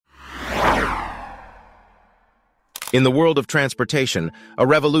In the world of transportation, a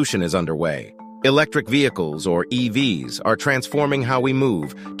revolution is underway. Electric vehicles, or EVs, are transforming how we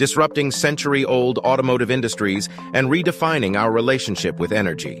move, disrupting century-old automotive industries and redefining our relationship with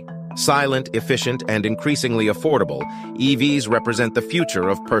energy. Silent, efficient, and increasingly affordable, EVs represent the future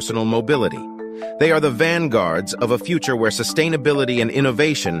of personal mobility. They are the vanguards of a future where sustainability and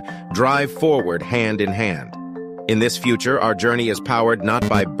innovation drive forward hand in hand. In this future, our journey is powered not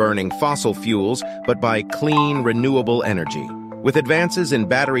by burning fossil fuels, but by clean, renewable energy. With advances in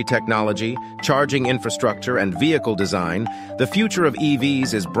battery technology, charging infrastructure, and vehicle design, the future of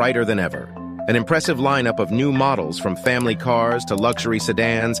EVs is brighter than ever. An impressive lineup of new models, from family cars to luxury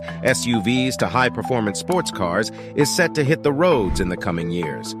sedans, SUVs to high-performance sports cars, is set to hit the roads in the coming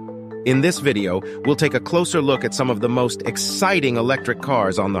years. In this video, we'll take a closer look at some of the most exciting electric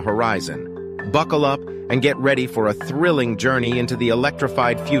cars on the horizon. Buckle up and get ready for a thrilling journey into the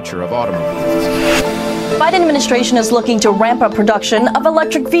electrified future of automobiles. The Biden administration is looking to ramp up production of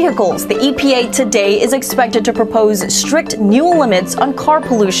electric vehicles. The EPA today is expected to propose strict new limits on car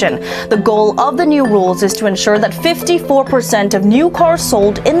pollution. The goal of the new rules is to ensure that 54% of new cars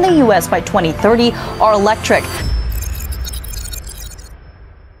sold in the U.S. by 2030 are electric.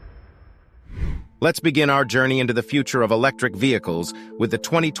 Let's begin our journey into the future of electric vehicles with the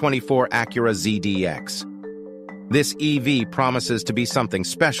 2024 Acura ZDX. This EV promises to be something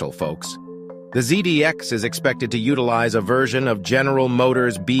special, folks. The ZDX is expected to utilize a version of General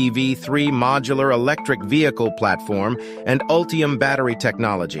Motors' BV3 modular electric vehicle platform and Ultium battery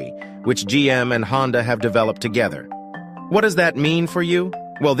technology, which GM and Honda have developed together. What does that mean for you?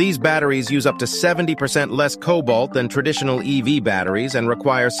 Well, these batteries use up to 70% less cobalt than traditional EV batteries and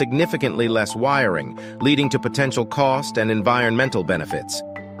require significantly less wiring, leading to potential cost and environmental benefits.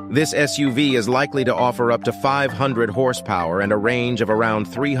 This SUV is likely to offer up to 500 horsepower and a range of around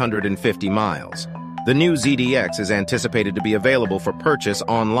 350 miles. The new ZDX is anticipated to be available for purchase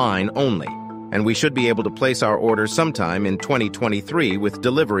online only, and we should be able to place our order sometime in 2023 with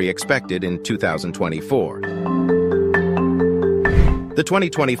delivery expected in 2024. The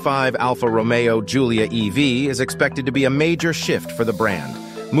 2025 Alfa Romeo Giulia EV is expected to be a major shift for the brand,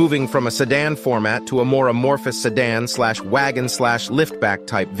 moving from a sedan format to a more amorphous sedan/wagon/liftback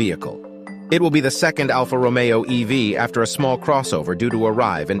type vehicle. It will be the second Alfa Romeo EV after a small crossover due to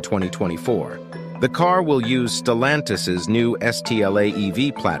arrive in 2024. The car will use Stellantis's new STLA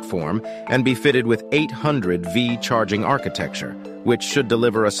EV platform and be fitted with 800V charging architecture, which should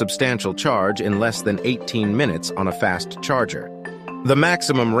deliver a substantial charge in less than 18 minutes on a fast charger. The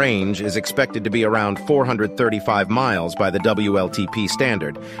maximum range is expected to be around 435 miles by the WLTP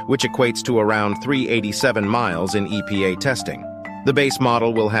standard, which equates to around 387 miles in EPA testing. The base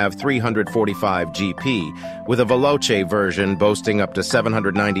model will have 345 GP, with a Veloce version boasting up to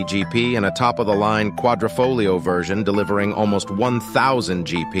 790 GP and a top-of-the-line Quadrifoglio version delivering almost 1,000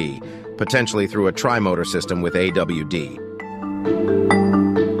 GP, potentially through a tri-motor system with AWD.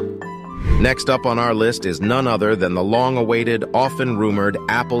 Next up on our list is none other than the long-awaited, often-rumored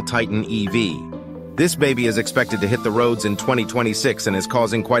Apple Titan EV. This baby is expected to hit the roads in 2026 and is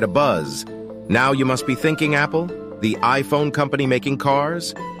causing quite a buzz. Now you must be thinking, Apple? The iPhone company making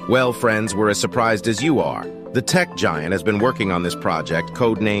cars? Well, friends, we're as surprised as you are. The tech giant has been working on this project,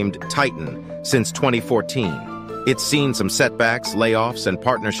 codenamed Titan, since 2014. It's seen some setbacks, layoffs, and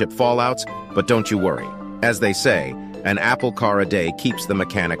partnership fallouts, but don't you worry. As they say, an Apple car a day keeps the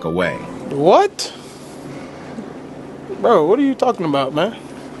mechanic away. What? Bro, what are you talking about, man?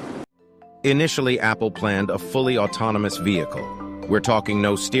 Initially, Apple planned a fully autonomous vehicle. We're talking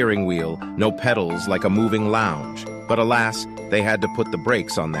no steering wheel, no pedals like a moving lounge. But alas, they had to put the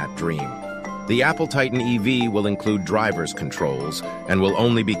brakes on that dream. The Apple Titan EV will include driver's controls and will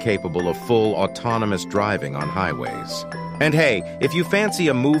only be capable of full autonomous driving on highways. And hey, if you fancy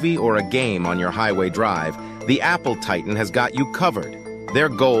a movie or a game on your highway drive, the Apple Titan has got you covered. Their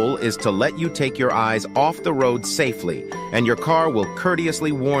goal is to let you take your eyes off the road safely, and your car will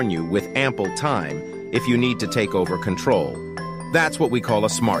courteously warn you with ample time if you need to take over control. That's what we call a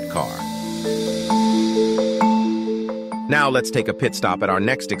smart car. Now let's take a pit stop at our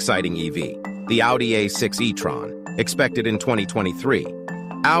next exciting EV, the Audi A6 e-tron, expected in 2023.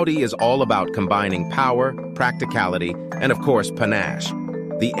 Audi is all about combining power, practicality, and of course, panache.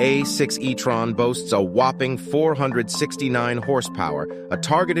 The A6 e-tron boasts a whopping 469 horsepower, a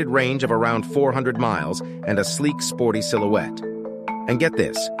targeted range of around 400 miles, and a sleek, sporty silhouette. And get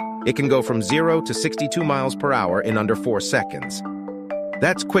this, it can go from 0 to 62 miles per hour in under 4 seconds.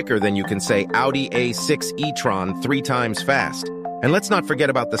 That's quicker than you can say Audi A6 e-tron 3 times fast. And let's not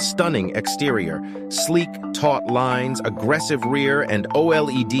forget about the stunning exterior. Sleek, taut lines, aggressive rear, and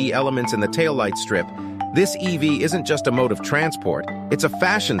OLED elements in the taillight strip This EV isn't just a mode of transport, it's a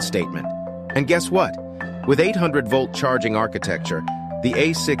fashion statement. And guess what? With 800-volt charging architecture, the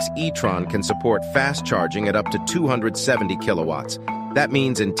A6 e-tron can support fast charging at up to 270 kilowatts. That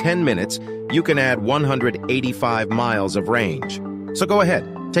means in 10 minutes, you can add 185 miles of range. So go ahead,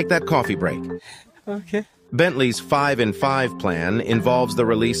 take that coffee break. Okay. Bentley's 5 in 5 plan involves the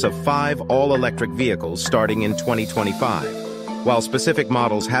release of 5 all-electric vehicles starting in 2025. While specific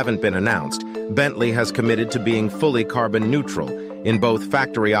models haven't been announced, Bentley has committed to being fully carbon neutral in both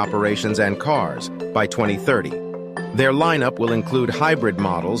factory operations and cars by 2030. Their lineup will include hybrid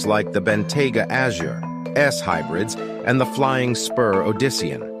models like the Bentayga Azure, S-hybrids, and the Flying Spur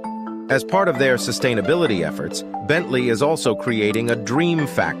Odyssean. As part of their sustainability efforts, Bentley is also creating a dream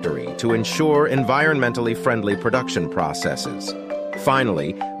factory to ensure environmentally friendly production processes.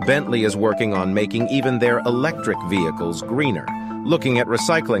 Finally, Bentley is working on making even their electric vehicles greener, looking at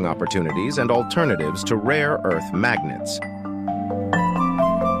recycling opportunities and alternatives to rare earth magnets.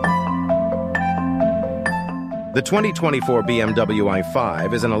 The 2024 BMW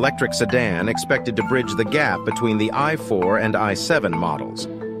i5 is an electric sedan expected to bridge the gap between the i4 and i7 models.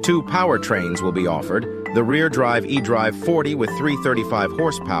 2 powertrains will be offered, the rear-drive eDrive 40 with 335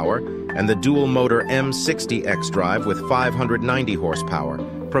 horsepower and the dual-motor M60 xDrive with 590 horsepower,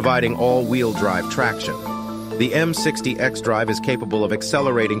 providing all-wheel drive traction. The M60 xDrive is capable of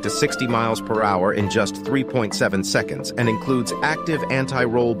accelerating to 60 miles per hour in just 3.7 seconds and includes active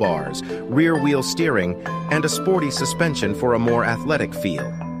anti-roll bars, rear-wheel steering, and a sporty suspension for a more athletic feel.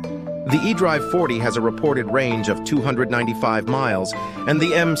 The eDrive 40 has a reported range of 295 miles, and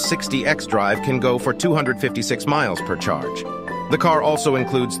the M60 xDrive can go for 256 miles per charge. The car also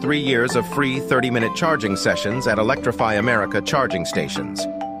includes 3 years of free 30-minute charging sessions at Electrify America charging stations.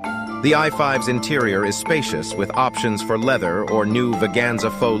 The i5's interior is spacious with options for leather or new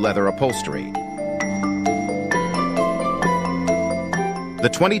Veganza faux leather upholstery. The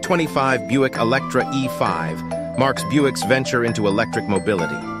 2025 Buick Electra E5 marks Buick's venture into electric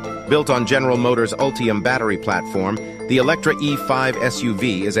mobility. Built on General Motors' Ultium battery platform, the Electra E5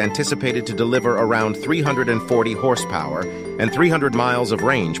 SUV is anticipated to deliver around 340 horsepower and 300 miles of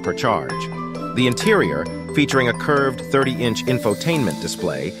range per charge. The interior, featuring a curved 30-inch infotainment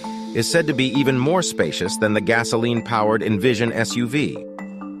display, is said to be even more spacious than the gasoline-powered Envision SUV.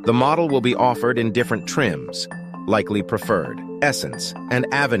 The model will be offered in different trims, likely Preferred, Essence, and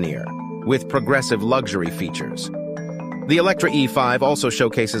Avenir, with progressive luxury features. The Electra E5 also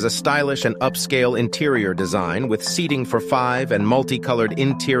showcases a stylish and upscale interior design with seating for 5 and multicolored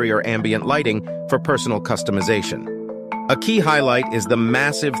interior ambient lighting for personal customization. A key highlight is the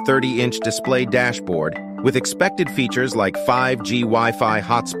massive 30-inch display dashboard with expected features like 5G Wi-Fi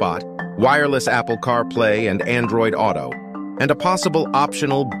hotspot, wireless Apple CarPlay and Android Auto, and a possible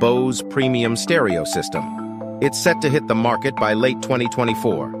optional Bose premium stereo system. It's set to hit the market by late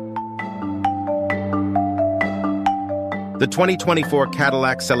 2024. The 2024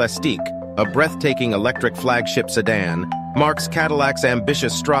 Cadillac Celestiq, a breathtaking electric flagship sedan, marks Cadillac's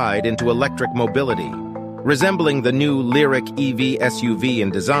ambitious stride into electric mobility. Resembling the new Lyriq EV SUV in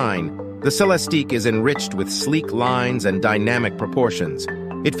design, the Celestiq is enriched with sleek lines and dynamic proportions.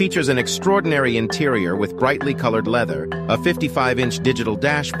 It features an extraordinary interior with brightly colored leather, a 55-inch digital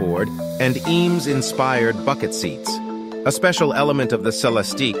dashboard, and Eames-inspired bucket seats. A special element of the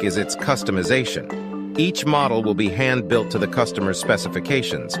Celestiq is its customization. Each model will be hand-built to the customer's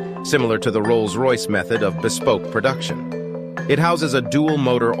specifications, similar to the Rolls-Royce method of bespoke production. It houses a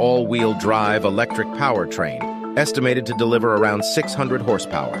dual-motor all-wheel drive electric powertrain, estimated to deliver around 600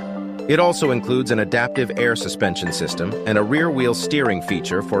 horsepower. It also includes an adaptive air suspension system and a rear-wheel steering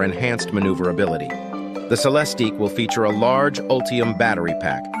feature for enhanced maneuverability. The Celestiq will feature a large Ultium battery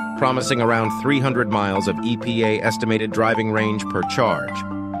pack, promising around 300 miles of EPA estimated driving range per charge.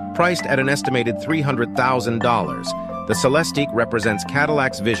 Priced at an estimated $300,000, the Celestiq represents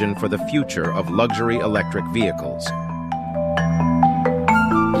Cadillac's vision for the future of luxury electric vehicles.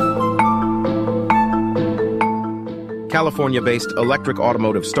 California-based electric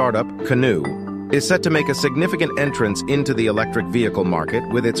automotive startup, Canoo, is set to make a significant entrance into the electric vehicle market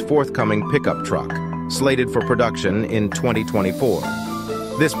with its forthcoming pickup truck, slated for production in 2024.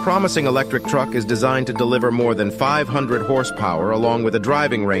 This promising electric truck is designed to deliver more than 500 horsepower along with a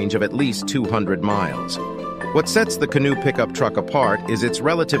driving range of at least 200 miles. What sets the Canoo pickup truck apart is its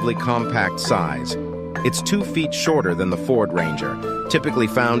relatively compact size. It's 2 feet shorter than the Ford Ranger, typically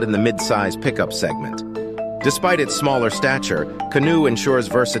found in the mid-size pickup segment. Despite its smaller stature, Canoo ensures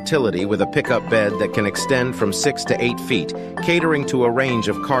versatility with a pickup bed that can extend from 6 to 8 feet, catering to a range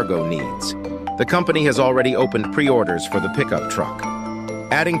of cargo needs. The company has already opened pre-orders for the pickup truck.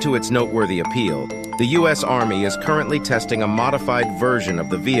 Adding to its noteworthy appeal, The U.S. Army is currently testing a modified version of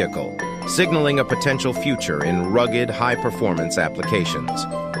the vehicle, signaling a potential future in rugged, high-performance applications.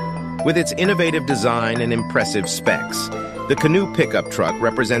 With its innovative design and impressive specs, the Canoo pickup truck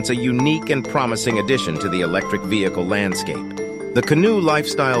represents a unique and promising addition to the electric vehicle landscape. The Canoo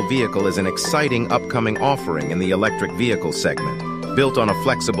lifestyle vehicle is an exciting upcoming offering in the electric vehicle segment, built on a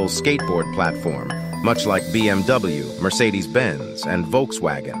flexible skateboard platform, much like BMW, Mercedes-Benz, and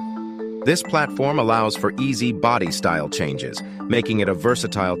Volkswagen. This platform allows for easy body style changes, making it a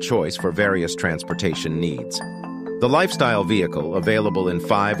versatile choice for various transportation needs. The lifestyle vehicle, available in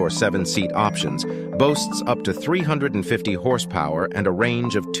 5- or 7-seat options, boasts up to 350 horsepower and a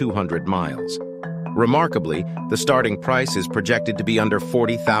range of 200 miles. Remarkably, the starting price is projected to be under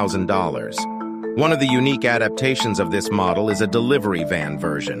 $40,000. One of the unique adaptations of this model is a delivery van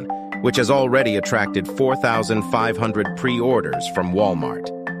version, which has already attracted 4,500 pre-orders from Walmart.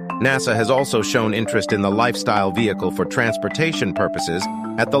 NASA has also shown interest in the lifestyle vehicle for transportation purposes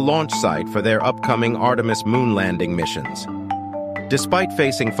at the launch site for their upcoming Artemis moon landing missions. Despite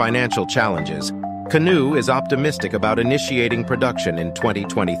facing financial challenges, Canoo is optimistic about initiating production in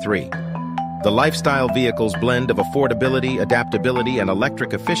 2023. The lifestyle vehicle's blend of affordability, adaptability, and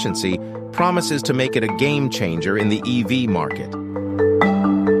electric efficiency promises to make it a game changer in the EV market.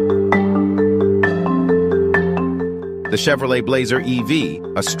 The Chevrolet Blazer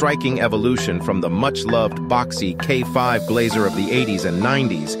EV, a striking evolution from the much-loved boxy K5 Blazer of the 80s and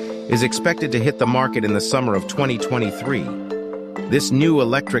 90s, is expected to hit the market in the summer of 2023. This new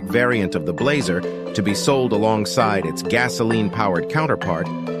electric variant of the Blazer, to be sold alongside its gasoline-powered counterpart,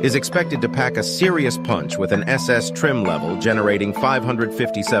 is expected to pack a serious punch with an SS trim level generating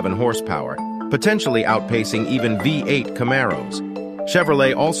 557 horsepower, potentially outpacing even V8 Camaros.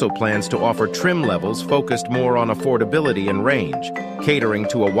 Chevrolet also plans to offer trim levels focused more on affordability and range, catering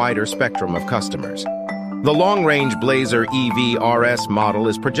to a wider spectrum of customers. The long-range Blazer EV RS model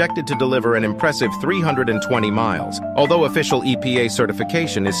is projected to deliver an impressive 320 miles, although official EPA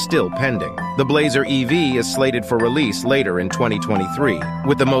certification is still pending. The Blazer EV is slated for release later in 2023,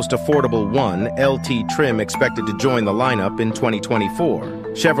 with the most affordable 1LT trim expected to join the lineup in 2024.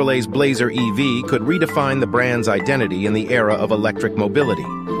 Chevrolet's Blazer EV could redefine the brand's identity in the era of electric mobility.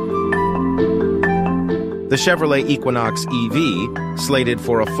 The Chevrolet Equinox EV, slated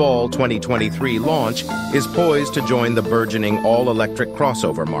for a fall 2023 launch, is poised to join the burgeoning all-electric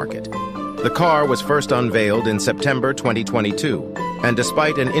crossover market. The car was first unveiled in September 2022, and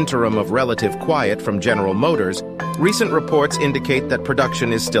despite an interim of relative quiet from General Motors, recent reports indicate that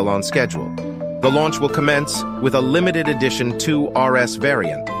production is still on schedule. The launch will commence with a limited edition 2 RS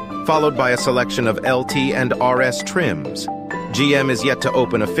variant, followed by a selection of LT and RS trims. GM is yet to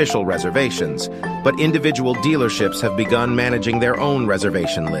open official reservations, but individual dealerships have begun managing their own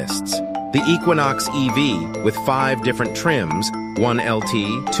reservation lists. The Equinox EV, with 5 different trims,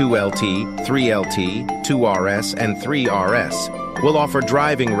 1LT, 2LT, 3LT, 2RS, and 3RS, will offer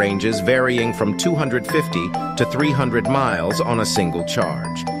driving ranges varying from 250 to 300 miles on a single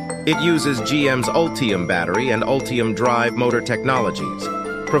charge. It uses GM's Ultium battery and Ultium drive motor technologies,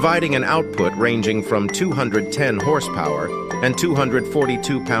 providing an output ranging from 210 horsepower and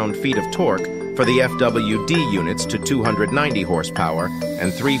 242 pound-feet of torque for the FWD units to 290 horsepower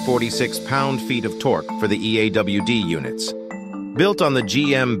and 346 pound-feet of torque for the EAWD units. Built on the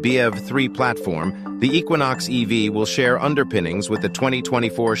GM BEV3 platform, the Equinox EV will share underpinnings with the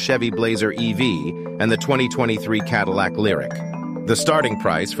 2024 Chevy Blazer EV and the 2023 Cadillac Lyriq. The starting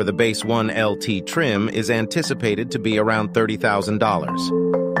price for the base 1LT trim is anticipated to be around $30,000.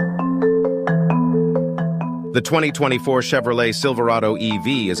 The 2024 Chevrolet Silverado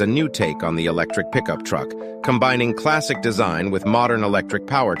EV is a new take on the electric pickup truck, combining classic design with modern electric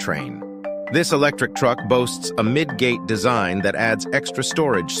powertrain. This electric truck boasts a mid-gate design that adds extra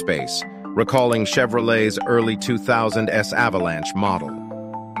storage space, recalling Chevrolet's early 2000s Avalanche model.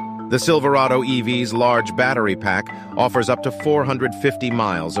 The Silverado EV's large battery pack offers up to 450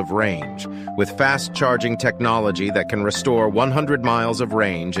 miles of range, with fast charging technology that can restore 100 miles of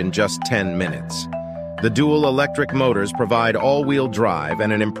range in just 10 minutes. The dual electric motors provide all-wheel drive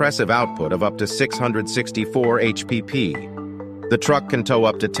and an impressive output of up to 664 HPP. The truck can tow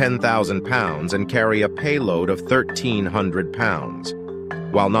up to 10,000 pounds and carry a payload of 1,300 pounds.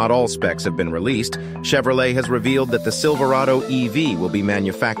 While not all specs have been released, Chevrolet has revealed that the Silverado EV will be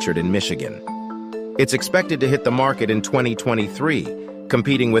manufactured in Michigan. It's expected to hit the market in 2023,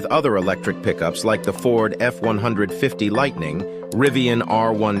 competing with other electric pickups like the Ford F-150 Lightning, Rivian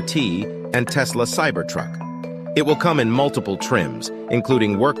R1T, and Tesla Cybertruck. It will come in multiple trims,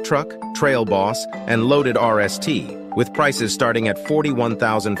 including Work Truck, Trail Boss, and Loaded RST, with prices starting at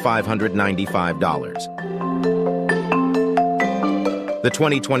 $41,595. The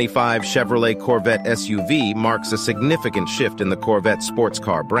 2025 Chevrolet Corvette SUV marks a significant shift in the Corvette sports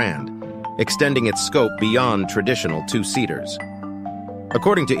car brand, extending its scope beyond traditional two-seaters.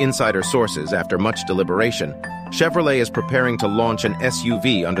 According to insider sources, after much deliberation, Chevrolet is preparing to launch an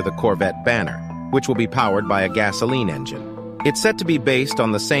SUV under the Corvette banner, which will be powered by a gasoline engine. It's set to be based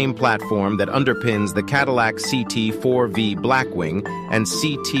on the same platform that underpins the Cadillac CT4V Blackwing and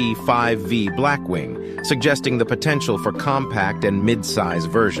CT5V Blackwing, suggesting the potential for compact and mid-size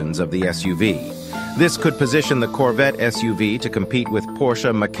versions of the SUV. This could position the Corvette SUV to compete with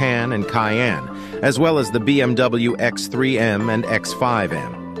Porsche Macan and Cayenne, as well as the BMW X3M and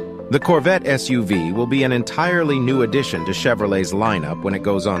X5M. The Corvette SUV will be an entirely new addition to Chevrolet's lineup when it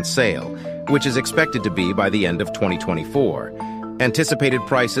goes on sale, which is expected to be by the end of 2024. Anticipated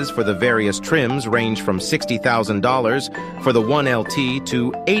prices for the various trims range from $60,000 for the 1LT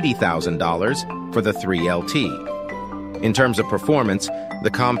to $80,000 for the 3LT. In terms of performance,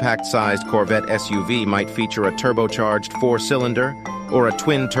 the compact-sized Corvette SUV might feature a turbocharged four-cylinder or a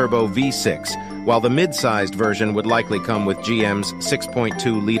twin-turbo V6, while the mid-sized version would likely come with GM's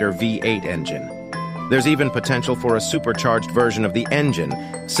 6.2-liter V8 engine. There's even potential for a supercharged version of the engine,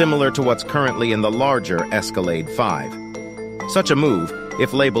 similar to what's currently in the larger Escalade 5. Such a move,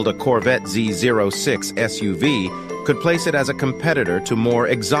 if labeled a Corvette Z06 SUV, could place it as a competitor to more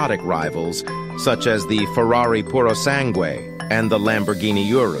exotic rivals, such as the Ferrari Purosangue and the Lamborghini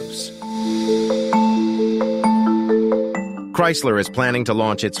Urus. Chrysler is planning to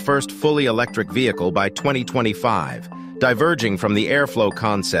launch its first fully electric vehicle by 2025, diverging from the airflow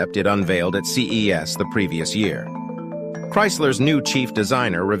concept it unveiled at CES the previous year. Chrysler's new chief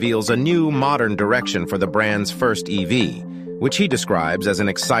designer reveals a new, modern direction for the brand's first EV, which he describes as an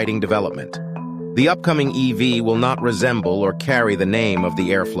exciting development. The upcoming EV will not resemble or carry the name of the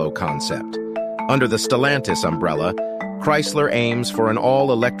airflow concept. Under the Stellantis umbrella, Chrysler aims for an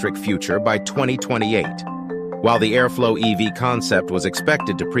all-electric future by 2028. While the airflow EV concept was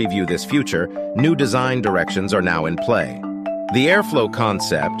expected to preview this future, new design directions are now in play. The airflow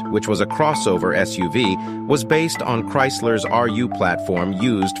concept, which was a crossover SUV, was based on Chrysler's RU platform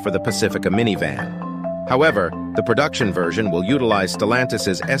used for the Pacifica minivan. However, the production version will utilize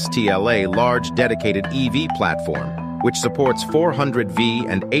Stellantis's STLA large dedicated EV platform, which supports 400V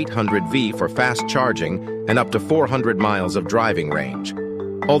and 800V for fast charging and up to 400 miles of driving range.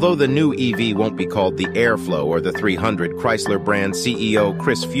 Although the new EV won't be called the Airflow or the 300, Chrysler brand CEO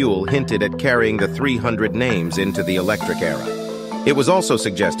Chris Fuel hinted at carrying the 300 names into the electric era. It was also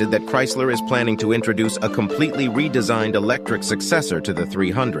suggested that Chrysler is planning to introduce a completely redesigned electric successor to the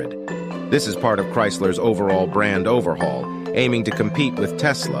 300. This is part of Chrysler's overall brand overhaul, aiming to compete with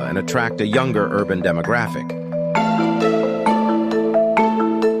Tesla and attract a younger urban demographic.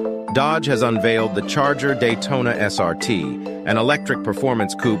 Dodge has unveiled the Charger Daytona SRT, an electric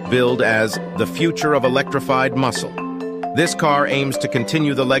performance coupe billed as the future of electrified muscle. This car aims to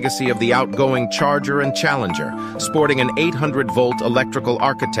continue the legacy of the outgoing Charger and Challenger, sporting an 800-volt electrical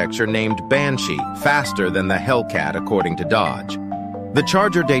architecture named Banshee, faster than the Hellcat, according to Dodge. The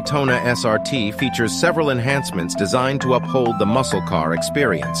Charger Daytona SRT features several enhancements designed to uphold the muscle car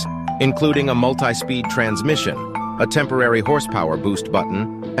experience, including a multi-speed transmission, a temporary horsepower boost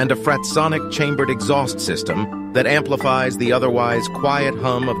button, and a Fratsonic chambered exhaust system that amplifies the otherwise quiet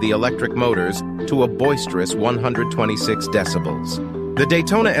hum of the electric motors to a boisterous 126 decibels. The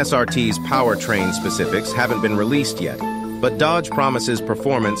Daytona SRT's powertrain specifics haven't been released yet, but Dodge promises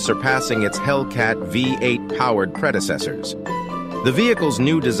performance surpassing its Hellcat V8-powered predecessors. The vehicle's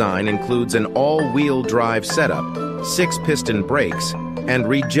new design includes an all-wheel drive setup, 6-piston brakes, and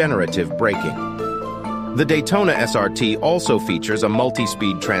regenerative braking. The Daytona SRT also features a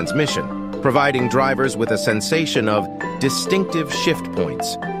multi-speed transmission, providing drivers with a sensation of distinctive shift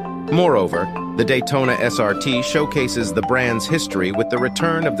points. Moreover, the Daytona SRT showcases the brand's history with the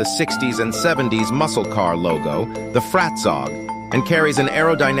return of the 60s and 70s muscle car logo, the Fratzog, and carries an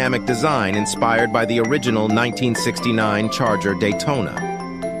aerodynamic design inspired by the original 1969 Charger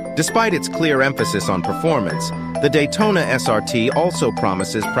Daytona. Despite its clear emphasis on performance, the Daytona SRT also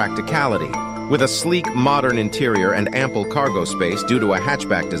promises practicality, with a sleek, modern interior and ample cargo space due to a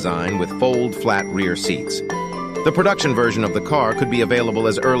hatchback design with fold-flat rear seats. The production version of the car could be available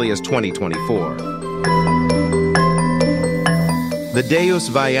as early as 2024. The Deus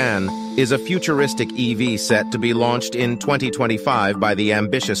Vayan is a futuristic EV set to be launched in 2025 by the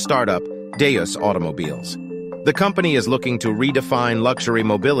ambitious startup Deus Automobiles. The company is looking to redefine luxury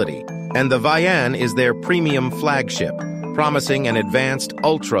mobility, and the Vayan is their premium flagship, promising an advanced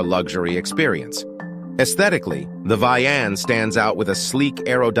ultra-luxury experience. Aesthetically, the Vian stands out with a sleek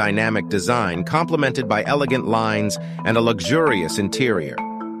aerodynamic design complemented by elegant lines and a luxurious interior.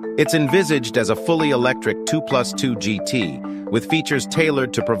 It's envisaged as a fully electric 2+2 GT, with features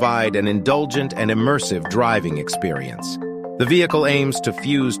tailored to provide an indulgent and immersive driving experience. The vehicle aims to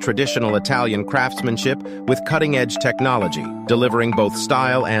fuse traditional Italian craftsmanship with cutting-edge technology, delivering both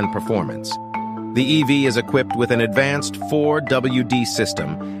style and performance. The EV is equipped with an advanced 4WD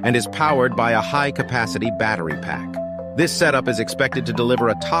system and is powered by a high-capacity battery pack. This setup is expected to deliver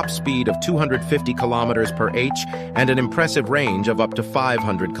a top speed of 250 kilometers per h and an impressive range of up to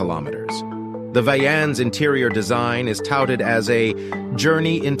 500 kilometers. The Vian's interior design is touted as a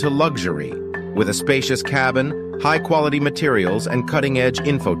journey into luxury, with a spacious cabin, high-quality materials, and cutting-edge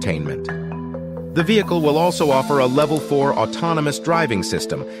infotainment. The vehicle will also offer a Level 4 autonomous driving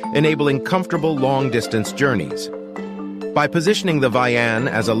system, enabling comfortable long-distance journeys. By positioning the Vian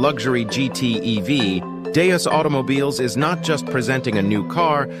as a luxury GT EV, Deus Automobiles is not just presenting a new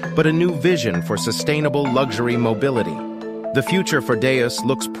car, but a new vision for sustainable luxury mobility. The future for Deus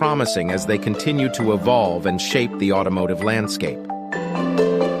looks promising as they continue to evolve and shape the automotive landscape.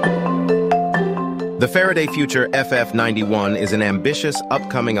 The Faraday Future FF91 is an ambitious,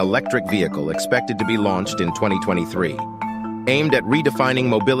 upcoming electric vehicle expected to be launched in 2023. Aimed at redefining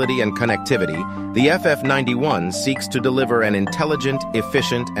mobility and connectivity, the FF91 seeks to deliver an intelligent,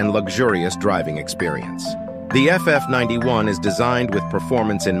 efficient, and luxurious driving experience. The FF91 is designed with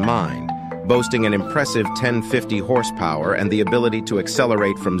performance in mind, boasting an impressive 1050 horsepower and the ability to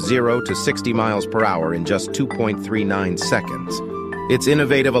accelerate from 0 to 60 miles per hour in just 2.39 seconds. Its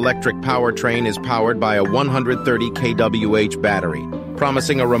innovative electric powertrain is powered by a 130 kWh battery,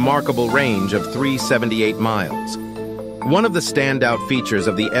 promising a remarkable range of 378 miles. One of the standout features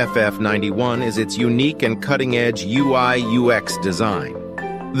of the FF91 is its unique and cutting-edge UI/UX design.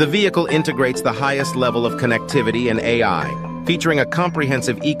 The vehicle integrates the highest level of connectivity and AI, featuring a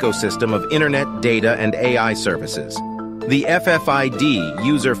comprehensive ecosystem of internet, data, and AI services. The FFID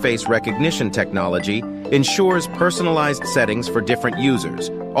user face recognition technology ensures personalized settings for different users,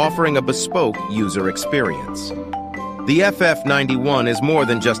 offering a bespoke user experience. The FF91 is more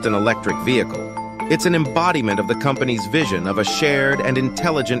than just an electric vehicle. It's an embodiment of the company's vision of a shared and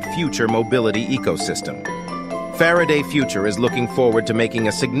intelligent future mobility ecosystem. Faraday Future is looking forward to making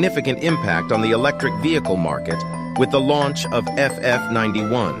a significant impact on the electric vehicle market with the launch of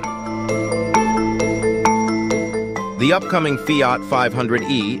FF91. The upcoming Fiat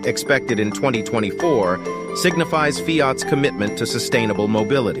 500e, expected in 2024, signifies Fiat's commitment to sustainable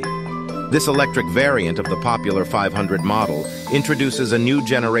mobility. This electric variant of the popular 500 model introduces a new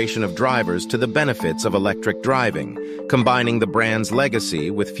generation of drivers to the benefits of electric driving, combining the brand's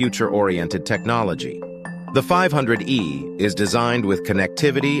legacy with future-oriented technology. The 500e is designed with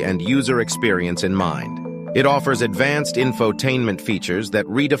connectivity and user experience in mind. It offers advanced infotainment features that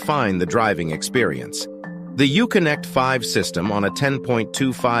redefine the driving experience. The Uconnect 5 system on a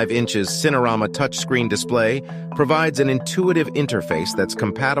 10.25 inches Cinerama touchscreen display provides an intuitive interface that's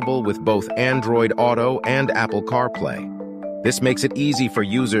compatible with both Android Auto and Apple CarPlay. This makes it easy for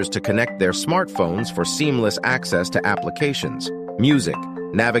users to connect their smartphones for seamless access to applications, music,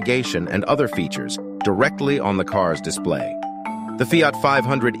 navigation, and other features directly on the car's display. The Fiat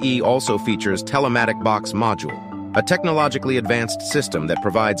 500e also features Telematic Box Module, a technologically advanced system that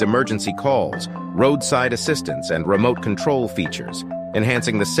provides emergency calls, roadside assistance, and remote control features,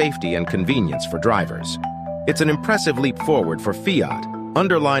 enhancing the safety and convenience for drivers. It's an impressive leap forward for Fiat,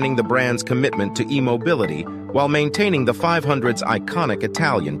 underlining the brand's commitment to e-mobility while maintaining the 500's iconic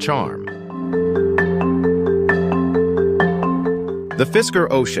Italian charm. The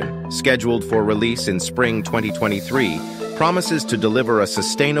Fisker Ocean, scheduled for release in spring 2023, promises to deliver a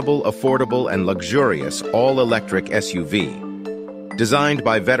sustainable, affordable, and luxurious all-electric SUV. Designed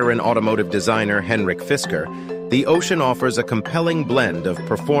by veteran automotive designer Henrik Fisker, the Ocean offers a compelling blend of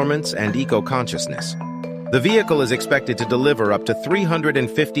performance and eco-consciousness. The vehicle is expected to deliver up to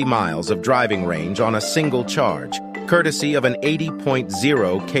 350 miles of driving range on a single charge, courtesy of an 80.0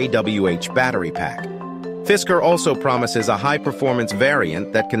 kWh battery pack. Fisker also promises a high-performance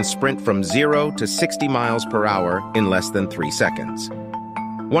variant that can sprint from 0 to 60 miles per hour in less than 3 seconds.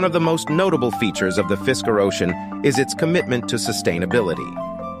 One of the most notable features of the Fisker Ocean is its commitment to sustainability.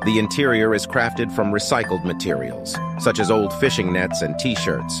 The interior is crafted from recycled materials, such as old fishing nets and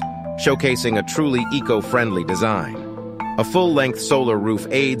t-shirts, showcasing a truly eco-friendly design. A full-length solar roof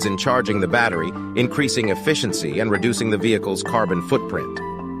aids in charging the battery, increasing efficiency and reducing the vehicle's carbon footprint.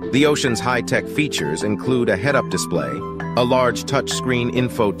 The Ocean's high-tech features include a head-up display, a large touchscreen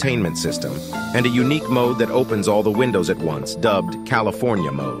infotainment system, and a unique mode that opens all the windows at once, dubbed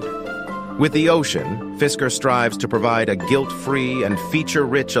California Mode. With the Ocean, Fisker strives to provide a guilt-free and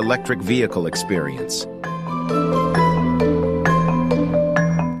feature-rich electric vehicle experience.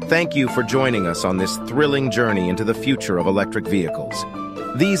 Thank you for joining us on this thrilling journey into the future of electric vehicles.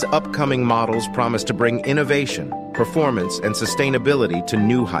 These upcoming models promise to bring innovation, performance, and sustainability to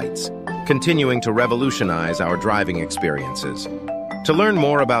new heights, continuing to revolutionize our driving experiences. To learn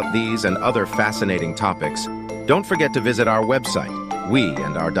more about these and other fascinating topics, don't forget to visit our website,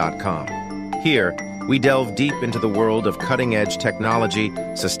 WeAndOur.com. Here, we delve deep into the world of cutting-edge technology,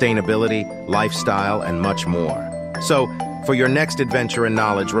 sustainability, lifestyle, and much more. So, for your next adventure in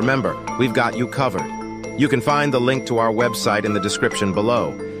knowledge, remember, we've got you covered. You can find the link to our website in the description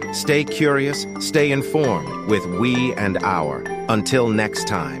below. Stay curious, stay informed with We and Our. Until next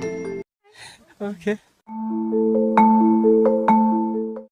time. Okay.